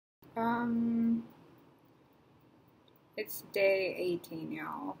Um, it's day 18,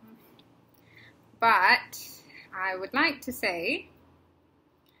 y'all. But I would like to say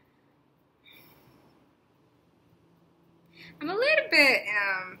I'm a little bit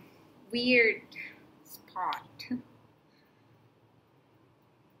weird spot.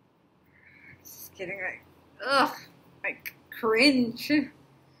 Just getting like, ugh, like cringe.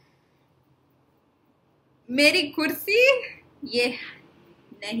 मेरी कुर्सी ये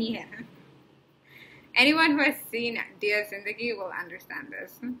नहीं है. Anyone who has seen Dear Zindagi will understand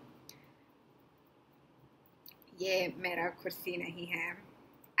this. ये मेरा कुर्सी नहीं है,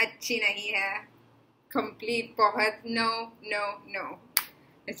 अच्छी नहीं है, complete बहुत no.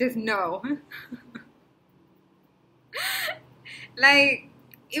 It's just no. Like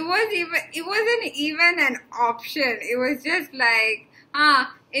it wasn't even an option. It was just like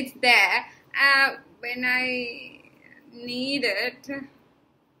it's there when I need it.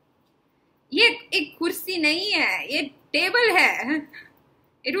 ये एक कुर्सी नहीं है, ये टेबल है.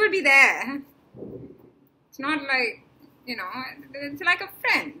 It will be there. It's not like, you know, it's like a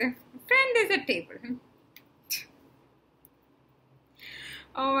friend. A friend is a table.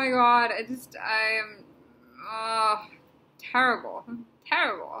 Oh my god, I am terrible.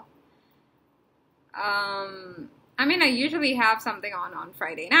 I mean, I usually have something on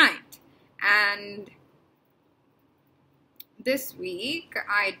Friday night, and this week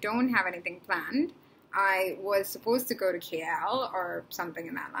I don't have anything planned. I was supposed to go to KL or something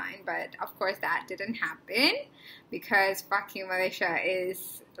in that line, but of course that didn't happen because fucking Malaysia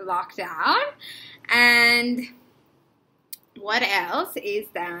is locked down. And what else is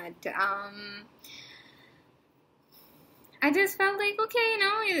that I just felt like, okay, you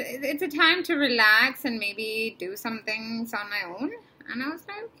know, it's a time to relax and maybe do some things on my own. And I was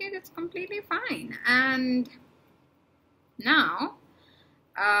like, okay, that's completely fine. And now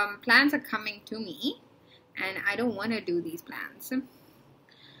plans are coming to me and I don't want to do these plans.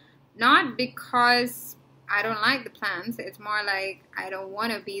 Not because I don't like the plans, it's more like I don't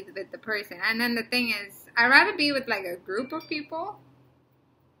want to be with the person. And then the thing is, I'd rather be with like a group of people,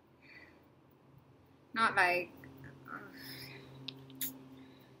 not like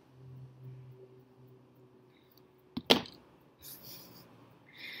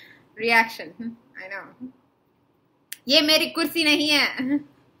reaction. I know. ये मेरी कुर्सी नहीं है.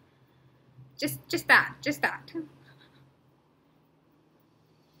 Just that.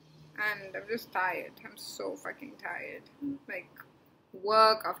 And I'm just tired. I'm so fucking tired. Like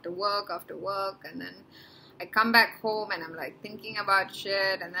work after work, and then I come back home and I'm like thinking about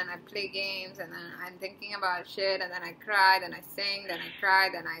shit, and then I play games, and then I'm thinking about shit, and then I cry, then I sing, then I cry,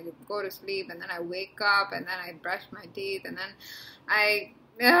 then I go to sleep, and then I wake up, and then I brush my teeth, and then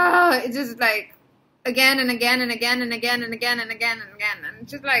it's just like again and again and again and again and again and again and again, and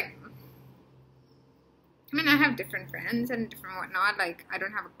it's just like, I mean, I have different friends and different whatnot. Like, I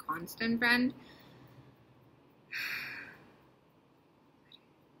don't have a constant friend.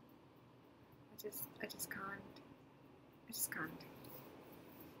 I just can't.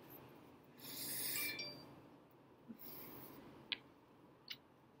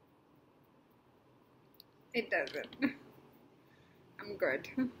 It doesn't. I'm good.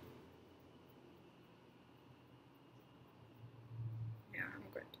 Yeah, I'm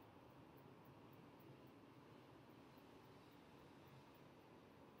good.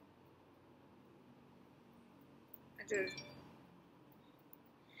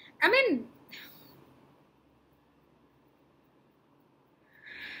 I mean,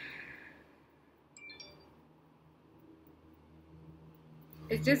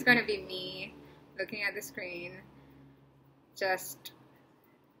 it's just gonna be me looking at the screen. Just,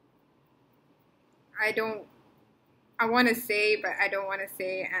 I want to say, but I don't want to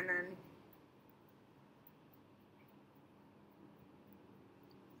say, and then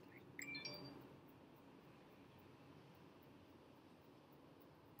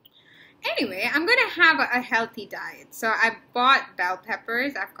anyway, I'm gonna have a healthy diet. So I bought bell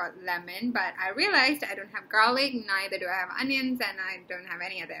peppers, I've got lemon, but I realized I don't have garlic, neither do I have onions, and I don't have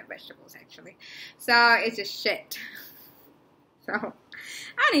any other vegetables actually. So it's just shit. So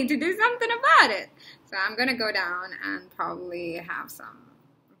I need to do something about it. So I'm gonna go down and probably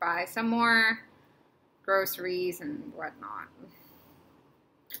buy some more groceries and whatnot.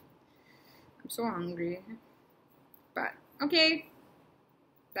 I'm so hungry. But okay.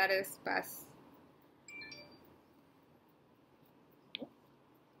 That is best.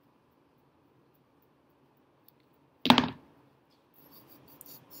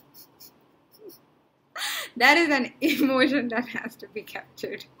 That is an emotion that has to be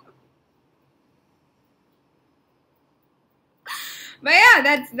captured. But yeah,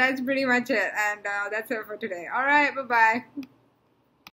 yeah, that's pretty much it. And that's it for today. All right, bye-bye.